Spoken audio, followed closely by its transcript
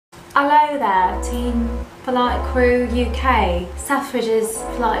Hello there, Team Polite Crew UK, Selfridges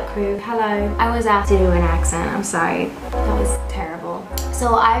Polite Crew, hello. I was asked to do an accent, I'm sorry, that was terrible.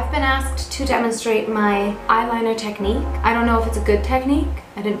 So I've been asked to demonstrate my eyeliner technique. I don't know if it's a good technique,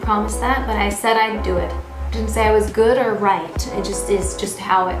 I didn't promise that, but I said I'd do it. I didn't say I was good or right, it just is just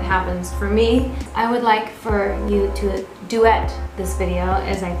how it happens for me. I would like for you to duet this video,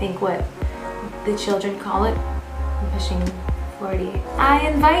 as I think what the children call it. I'm pushing 40. I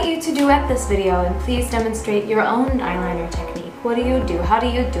invite you to duet this video and please demonstrate your own eyeliner technique. What do you do? How do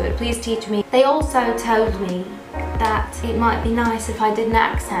you do it? Please teach me. They also told me that it might be nice if I did an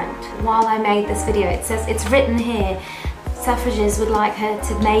accent while I made this video. It says, it's written here, Selfridges would like her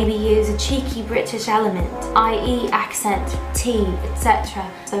to maybe use a cheeky British element, i.e. accent, tea, etc.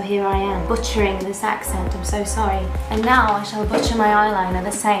 So here I am, butchering this accent, I'm so sorry. And now I shall butcher my eyeliner the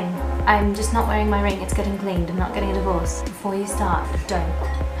same. I'm just not wearing my ring, it's getting cleaned, I'm not getting a divorce. Before you start, don't.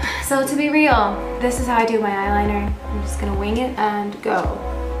 So to be real, this is how I do my eyeliner. I'm just gonna wing it and go.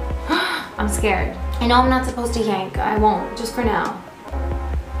 I'm scared. I know I'm not supposed to yank, I won't, just for now.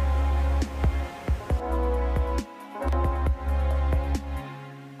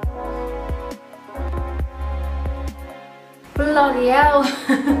 Bloody hell!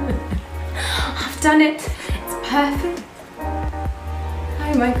 I've done it! It's perfect!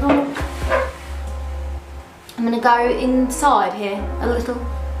 Oh my god! I'm gonna go inside here a little.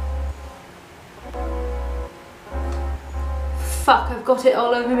 Fuck, I've got it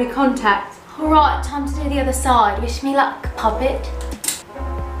all over my contacts. Alright, time to do the other side. Wish me luck, puppet.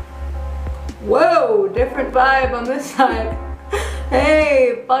 Whoa, different vibe on this side.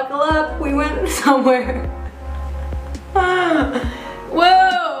 Hey, buckle up, we went somewhere.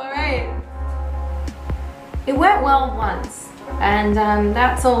 Whoa, alright. It went well once, and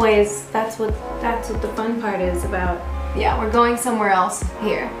that's what the fun part is about. Yeah, we're going somewhere else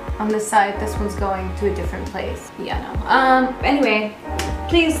here. On this side, this one's going to a different place. Yeah, no. Anyway,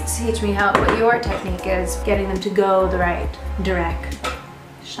 please teach me what your technique is, getting them to go the right direction.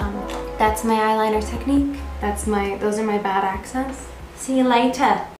 That's my eyeliner technique. Those are my bad accents. See you later.